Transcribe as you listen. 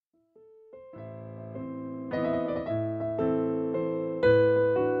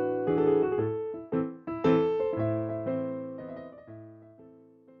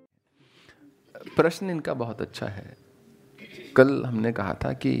प्रश्न इनका बहुत अच्छा है। कल हमने कहा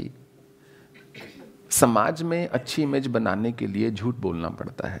था कि समाज में अच्छी इमेज बनाने के लिए झूठ बोलना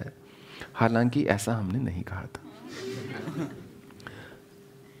पड़ता है, हालांकि ऐसा हमने नहीं कहा था।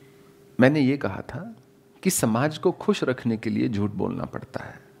 मैंने ये कहा था कि समाज को खुश रखने के लिए झूठ बोलना पड़ता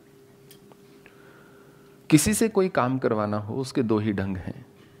है। किसी से कोई काम करवाना हो, उसके दो ही ढंग हैं,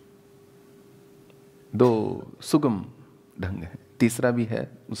 दो सुगम ढंग हैं, तीसरा भी है,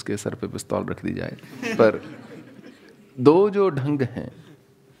 उसके सर पे पिस्तौल रख दी जाए, पर दो जो ढंग हैं,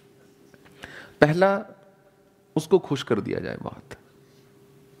 पहला उसको खुश कर दिया जाए बहुत।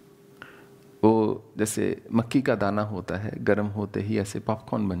 वो जैसे मक्की का दाना होता है, गर्म होते ही ऐसे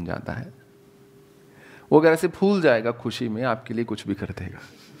पॉपकॉर्न बन जाता है। वो अगर ऐसे फूल जाएगा खुशी में, आपके लिए कुछ भी कर देगा।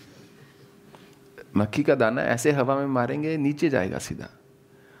 मक्की का दाना ऐसे हवा में मारेंगे, नीचे जाएगा सीधा।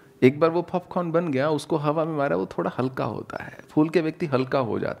 एक बार वो पॉपकॉर्न बन गया, उसको हवा में मारा, वो थोड़ा हल्का होता है, फूल के व्यक्ति हल्का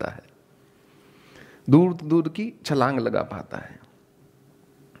हो जाता है, दूर दूर की छलांग लगा पाता है।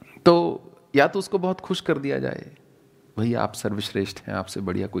 तो या तो उसको बहुत खुश कर दिया जाए, भैया आप सर्वश्रेष्ठ हैं, आपसे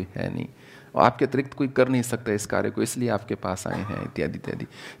बढ़िया कोई है नहीं, और आपके अतिरिक्त कोई कर नहीं सकता इस कार्य को, इसलिए आपके पास आए हैं, इत्यादि इत्यादि।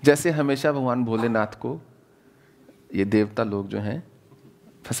 जैसे हमेशा भगवान भोलेनाथ को ये देवता लोग जो हैं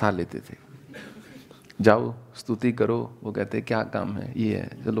फंसा लेते थे, जाओ स्तुति करो, वो कहते क्या काम है, ये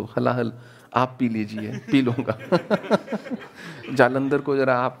है, चलो हलाहल आप पी लीजिए, पी लूंगा। जालंधर को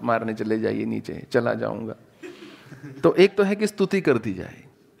जरा आप मारने चले जाइए नीचे, चला जाऊंगा। तो एक तो है कि स्तुति कर दी जाए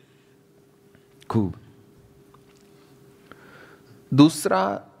खूब।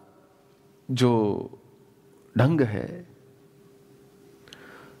 दूसरा जो ढंग है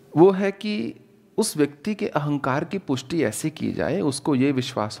वो है कि उस व्यक्ति के अहंकार की पुष्टि ऐसे की जाए, उसको ये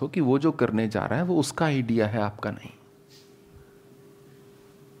विश्वास हो कि वो जो करने जा रहा है वो उसका आइडिया है, आपका नहीं।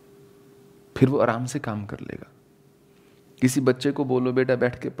 फिर वो आराम से काम कर लेगा। किसी बच्चे को बोलो बेटा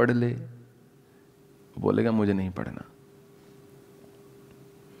बैठ के पढ़ ले, बोलेगा मुझे नहीं पढ़ना।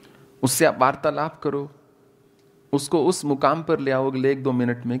 उससे आप वार्तालाप करो, उसको उस मुकाम पर ले आओ अगले 1-2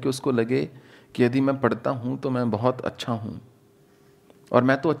 मिनट में कि उसको लगे कि यदि मैं पढ़ता हूं तो मैं बहुत अच्छा हूं, और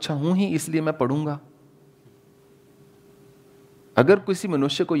मैं तो अच्छा हूं ही इसलिए मैं पढ़ूंगा। अगर किसी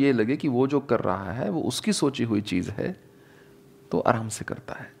मनुष्य को यह लगे कि वो जो कर रहा है वो उसकी सोची हुई चीज है, तो आराम से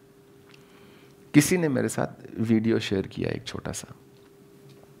करता है। किसी ने मेरे साथ वीडियो शेयर किया एक छोटा सा,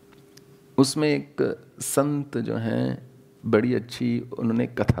 उसमें एक संत जो हैं बड़ी अच्छी उन्होंने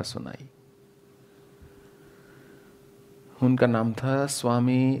कथा सुनाई। उनका नाम था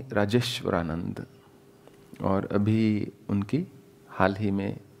स्वामी राजेश्वरानंद, और अभी उनकी हाल ही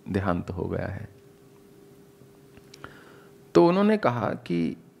में देहांत हो गया है। तो उन्होंने कहा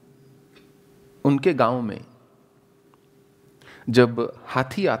कि उनके गांव में जब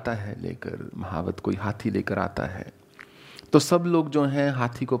हाथी आता है लेकर, महावत कोई हाथी लेकर आता है, तो सब लोग जो हैं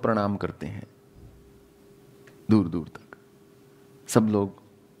हाथी को प्रणाम करते हैं, दूर दूर तक सब लोग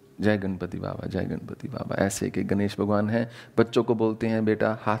जय गणपति बाबा, जय गणपति बाबा। ऐसे कि गणेश भगवान हैं, बच्चों को बोलते हैं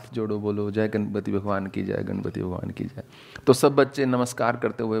बेटा हाथ जोड़ो, बोलो जय गणपति भगवान की जय, गणपति भगवान की जय। तो सब बच्चे नमस्कार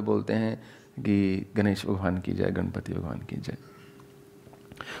करते हुए बोलते हैं कि गणेश भगवान की जय, गणपति भगवान की जय।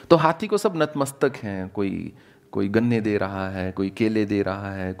 तो हाथी को सब नतमस्तक हैं, कोई गन्ने दे रहा है, कोई केले दे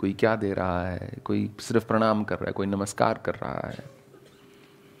रहा है, कोई क्या दे रहा है, कोई सिर्फ प्रणाम कर रहा है, कोई नमस्कार कर रहा है।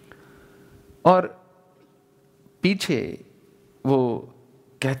 और पीछे वो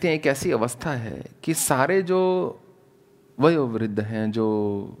कहते हैं एक ऐसी अवस्था है कि सारे जो वयोवृद्ध हैं, जो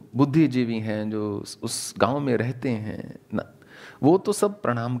बुद्धिजीवी हैं, जो उस गांव में रहते हैं ना, वो तो सब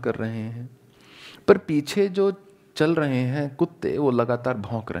प्रणाम कर रहे हैं, पर पीछे जो चल रहे हैं कुत्ते, वो लगातार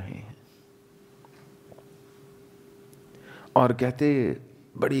भौंक रहे हैं। और कहते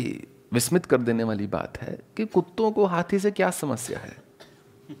बड़ी विस्मित कर देने वाली बात है कि कुत्तों को हाथी से क्या समस्या है।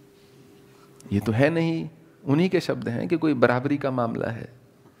 ये तो है नहीं, उन्हीं के शब्द हैं कि कोई बराबरी का मामला है,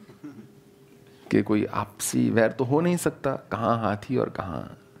 कि कोई आपसी वैर तो हो नहीं सकता, कहां हाथी और कहां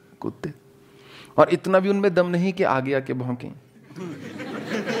कुत्ते। और इतना भी उनमें दम नहीं कि आगे आके भौंकें,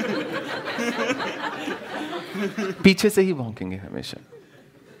 पीछे से ही भौंकेंगे हमेशा।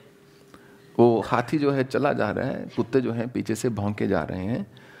 वो हाथी जो है चला जा रहा है, कुत्ते जो हैं पीछे से भौंके जा रहे हैं।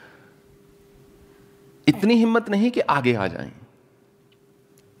 इतनी हिम्मत नहीं कि आगे आ जाएं,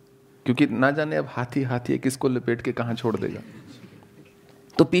 क्योंकि ना जाने अब हाथी हाथी किसको लपेट के कहां छोड़ देगा,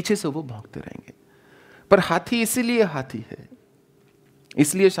 तो पीछे से वो भौंकते रहेंगे। पर हाथी इसीलिए हाथी है,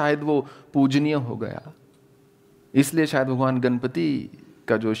 इसलिए शायद वो पूजनीय हो गया, इसलिए शायद भगवान गणपति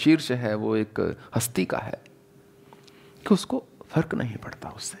का जो शीर्ष है वो एक हस्ती का है कि उसको फर्क नहीं पड़ता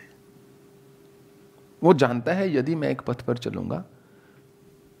उससे। वो जानता है यदि मैं एक पथ पर चलूंगा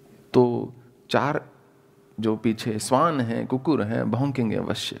तो 4 जो पीछे श्वान हैं, कुकुर हैं, भौंकेंगे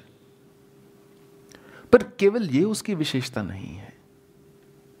अवश्य। पर केवल ये उसकी विशेषता नहीं है,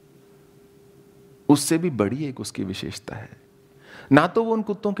 उससे भी बड़ी एक उसकी विशेषता है। ना तो वो उन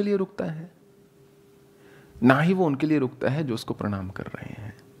कुत्तों के लिए रुकता है, ना ही वो उनके लिए रुकता है जो उसको प्रणाम कर रहे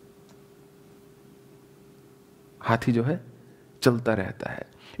हैं। हाथी जो है चलता रहता है।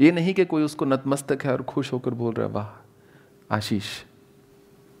 ये नहीं कि कोई उसको नतमस्तक है और खुश होकर बोल रहा है वाह आशीष,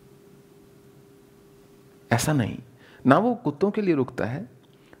 ऐसा नहीं। ना वो कुत्तों के लिए रुकता है,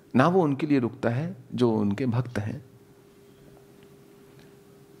 ना वो उनके लिए रुकता है जो उनके भक्त हैं।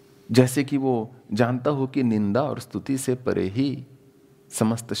 जैसे कि वो जानता हो कि निंदा और स्तुति से परे ही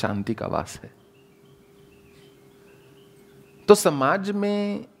समस्त शांति का वास है। तो समाज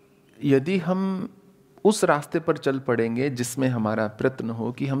में यदि हम उस रास्ते पर चल पड़ेंगे जिसमें हमारा प्रयत्न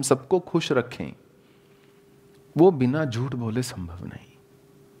हो कि हम सबको खुश रखें, वो बिना झूठ बोले संभव नहीं।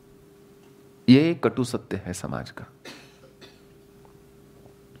 ये कटु सत्य है समाज का,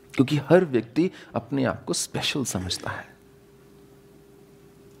 क्योंकि हर व्यक्ति अपने आप को स्पेशल समझता है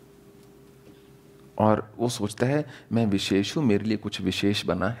और वो सोचता है मैं विशेष हूं, मेरे लिए कुछ विशेष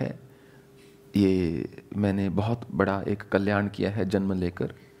बना है, ये मैंने बहुत बड़ा एक कल्याण किया है जन्म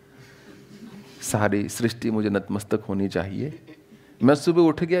लेकर, सारी सृष्टि मुझे नतमस्तक होनी चाहिए, मैं सुबह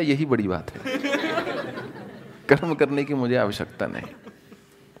उठ गया यही बड़ी बात है, कर्म करने की मुझे आवश्यकता नहीं।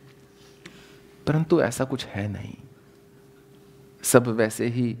 परंतु ऐसा कुछ है नहीं। सब वैसे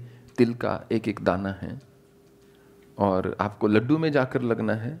ही तिल का एक एक दाना है और आपको लड्डू में जाकर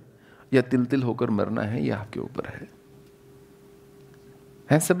लगना है या तिल तिल होकर मरना है, यह आपके ऊपर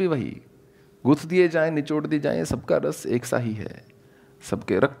है सभी वही, गुथ दिए जाएं, निचोड़ दी जाएं, सबका रस एक सा ही है,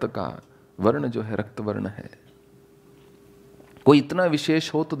 सबके रक्त का वर्ण जो है रक्त वर्ण है। कोई इतना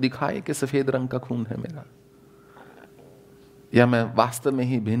विशेष हो तो दिखाए कि सफेद रंग का खून है मेरा, या मैं वास्तव में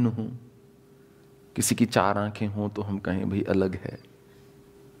ही भिन्न हूं। किसी की 4 आंखें हों तो हम कहें भाई अलग है।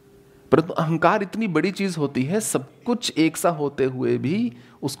 परंतु अहंकार इतनी बड़ी चीज होती है, सब कुछ एक सा होते हुए भी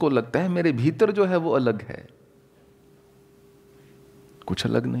उसको लगता है मेरे भीतर जो है वो अलग है। कुछ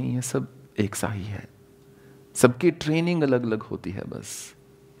अलग नहीं है, सब एक सा ही है। सबकी ट्रेनिंग अलग अलग होती है, बस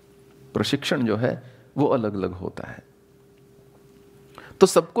प्रशिक्षण जो है वो अलग अलग होता है। तो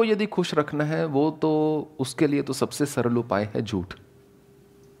सबको यदि खुश रखना है वो तो उसके लिए तो सबसे सरल उपाय है झूठ।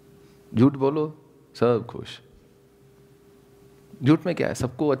 झूठ बोलो सब खुश। झूठ में क्या है,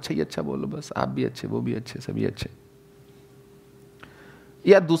 सबको अच्छा ही अच्छा बोलो, बस आप भी अच्छे, वो भी अच्छे, सभी अच्छे।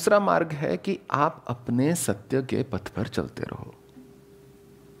 या दूसरा मार्ग है कि आप अपने सत्य के पथ पर चलते रहो।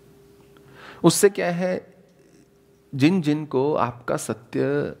 उससे क्या है, जिन जिन को आपका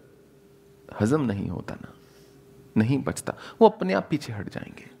सत्य हजम नहीं होता ना, नहीं पचता, वो अपने आप पीछे हट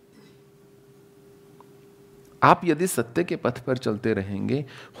जाएंगे। आप यदि सत्य के पथ पर चलते रहेंगे,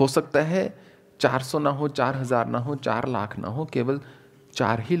 हो सकता है 400 ना हो, 4000 ना हो, 4 लाख ना हो, केवल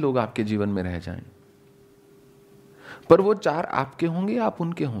 4 ही लोग आपके जीवन में रह जाएं, पर वो 4 आपके होंगे, आप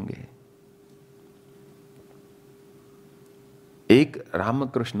उनके होंगे। एक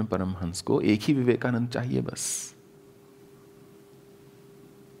रामकृष्ण परमहंस को एक ही विवेकानंद चाहिए, बस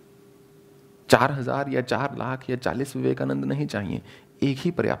 4000 या 4 लाख या 40 विवेकानंद नहीं चाहिए, एक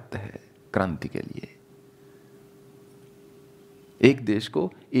ही पर्याप्त है क्रांति के लिए। एक देश को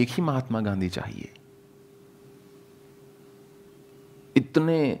एक ही महात्मा गांधी चाहिए।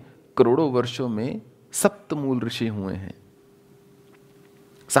 इतने करोड़ों वर्षों में 7 मूल ऋषि हुए हैं,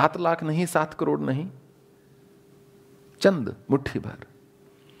 7 लाख नहीं, 7 करोड़ नहीं, चंद मुट्ठी भर।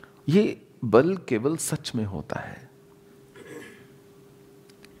 ये बल केवल सच में होता है।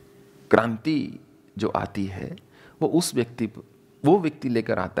 क्रांति जो आती है वो वो व्यक्ति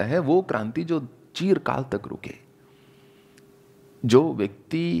लेकर आता है, वो क्रांति जो चिरकाल तक रुके, जो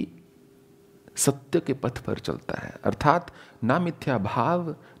व्यक्ति सत्य के पथ पर चलता है, अर्थात ना मिथ्या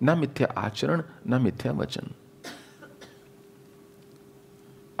भाव, ना मिथ्या आचरण, ना मिथ्या वचन।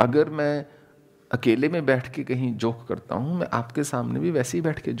 अगर मैं अकेले में बैठ के कहीं जोक करता हूं, मैं आपके सामने भी वैसे ही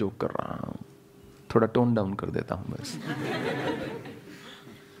बैठ के जोक कर रहा हूं, थोड़ा टोन डाउन कर देता हूं बस।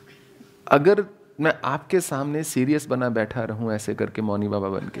 अगर मैं आपके सामने सीरियस बना बैठा रहूं ऐसे करके, मौनी बाबा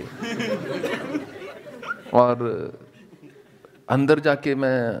बन के, और अंदर जाके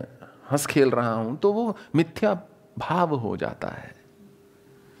मैं हंस खेल रहा हूं, तो वो मिथ्या भाव हो जाता है,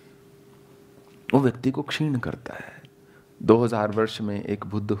 वो व्यक्ति को क्षीण करता है। 2000 वर्ष में एक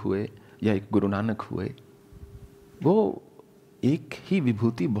बुद्ध हुए या एक गुरु नानक हुए, वो एक ही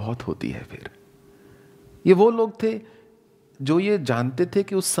विभूति बहुत होती है। फिर ये वो लोग थे जो ये जानते थे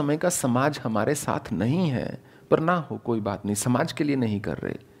कि उस समय का समाज हमारे साथ नहीं है, पर ना हो कोई बात नहीं, समाज के लिए नहीं कर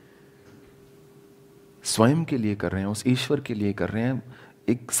रहे, स्वयं के लिए कर रहे हैं, उस ईश्वर के लिए कर रहे हैं,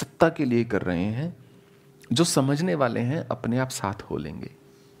 एक सत्ता के लिए कर रहे हैं। जो समझने वाले हैं अपने आप साथ हो लेंगे।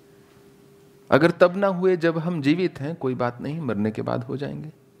 अगर तब ना हुए जब हम जीवित हैं, कोई बात नहीं, मरने के बाद हो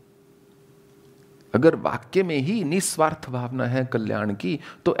जाएंगे। अगर वाक्य में ही निस्वार्थ भावना है कल्याण की,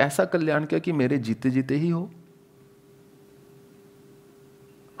 तो ऐसा कल्याण क्या कि मेरे जीते जीते ही हो।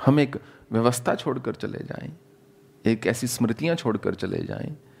 हम एक व्यवस्था छोड़कर चले जाएं, एक ऐसी स्मृतियां छोड़कर चले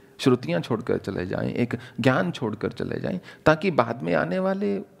जाएं, श्रुतियां छोड़कर चले जाएं, एक ज्ञान छोड़कर चले जाएं, ताकि बाद में आने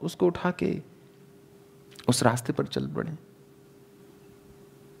वाले उसको उठा के उस रास्ते पर चल पड़े।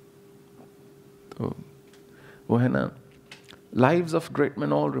 तो वो है ना, lives of great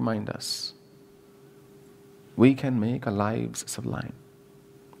men all remind us we can make our lives sublime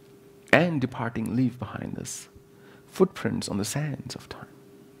and departing leave behind us footprints on the sands of time,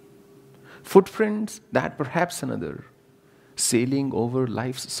 footprints that perhaps another sailing over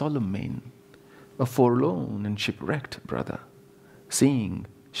life's solemn main, a forlorn and shipwrecked brother seeing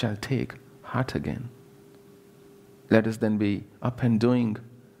shall take heart again. Let us then be up and doing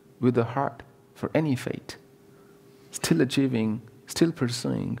with a heart for any fate, still achieving, still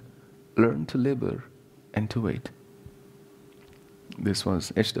pursuing, learn to labor and to wait. This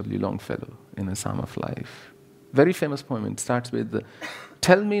was H.W. Longfellow in A Psalm of Life. Very famous poem. It starts with,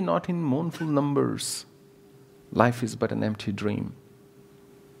 tell me not in mournful numbers, life is but an empty dream,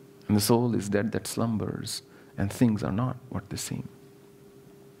 and the soul is dead that slumbers, and things are not what they seem.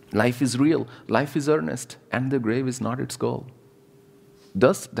 Life is real, life is earnest, and the grave is not its goal.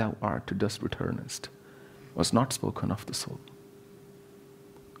 Dust thou art, to dust returnest, was not spoken of the soul.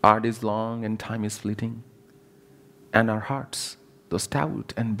 Art is long and time is fleeting, and our hearts, though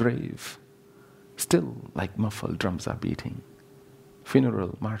stout and brave, still like muffled drums are beating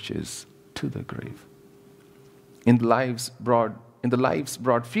funeral marches to the grave. In the life's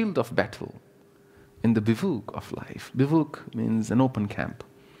broad field of battle, in the bivouac of life, bivouac means an open camp,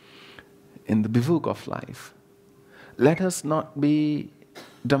 in the bivouac of life, let us not be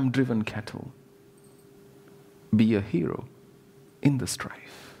dumb-driven cattle. Be a hero in the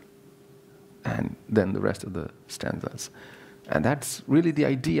strife. And then the rest of the stanzas. And that's really the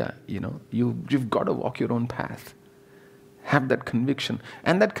idea, you know. You've got to walk your own path. Have that conviction.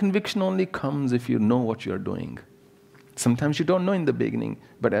 And that conviction only comes if you know what you're doing. Sometimes you don't know in the beginning,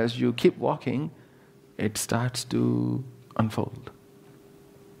 but as you keep walking, it starts to unfold.